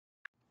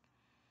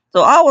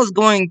So I was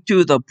going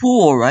to the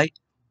pool, right?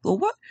 But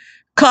what?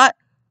 Cut.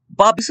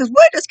 Bobby says,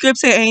 where does script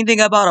say anything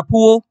about a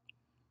pool?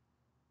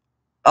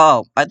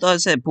 Oh, I thought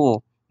it said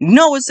pool.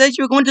 No, it says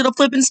you were going to the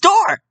flipping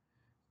store.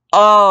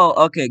 Oh,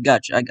 okay,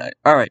 gotcha. I got it.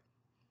 All right.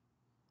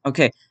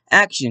 Okay,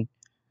 action.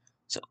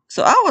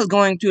 So I was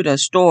going to the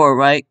store,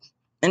 right?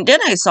 And then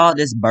I saw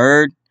this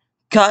bird.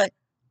 Cut.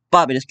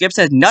 Bobby, the script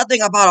says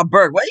nothing about a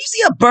bird. Why do you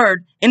see a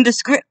bird in the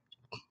script?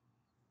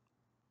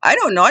 I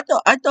don't know.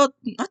 I thought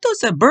it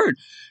said bird.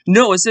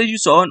 No, it said you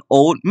saw an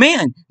old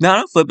man,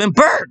 not a flipping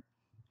bird.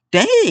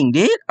 Dang,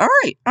 dude. All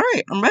right,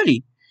 I'm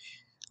ready.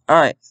 All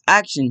right,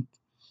 action.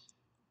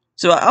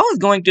 So I was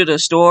going to the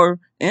store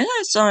and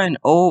I saw an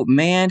old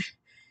man,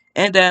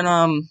 and then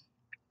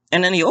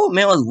the old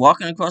man was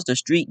walking across the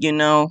street,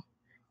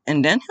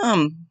 and then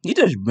he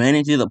just ran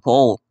into the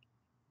pole.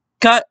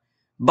 Cut,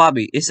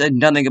 Bobby. It said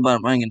nothing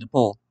about running into the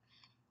pole.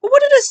 Well,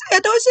 what did it say? I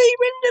thought it said he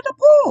ran into the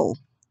pole.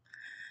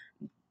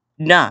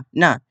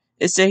 Nah.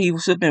 It said he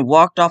was slipped and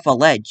walked off a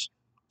ledge.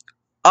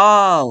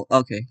 Oh,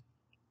 okay.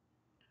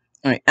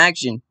 All right,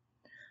 action.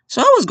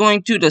 So I was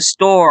going to the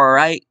store,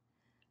 right?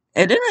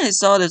 And then I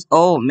saw this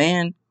old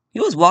man. He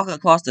was walking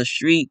across the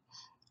street.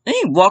 And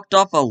he walked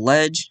off a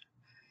ledge.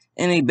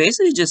 And he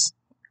basically just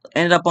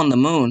ended up on the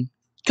moon.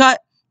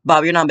 Cut.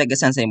 Bob, you're not making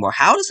sense anymore.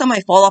 How does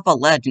somebody fall off a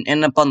ledge and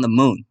end up on the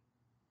moon?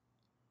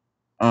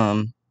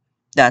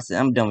 That's it.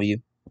 I'm done with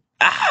you.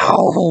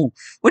 Ow!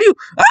 What are you?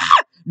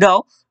 Ah!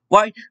 No.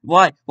 Why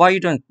are you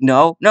doing?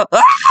 No. Ah!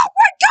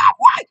 My God!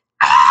 Why?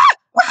 Ah!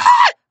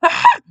 Ah!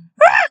 Ah!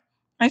 Ah!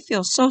 I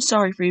feel so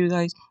sorry for you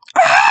guys.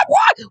 Ah!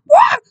 What?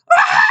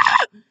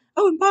 Ah!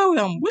 Oh, and by the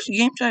way, which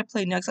game should I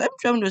play next? I'm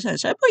trying to decide.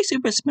 Should I play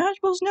Super Smash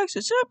Bros. Next,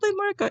 or should I play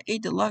Mario Kart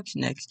 8 Deluxe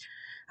next?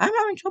 I'm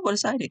having trouble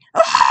deciding.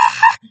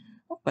 Ah!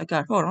 Oh my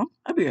God! Hold on.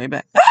 I'll be right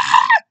back. Ah!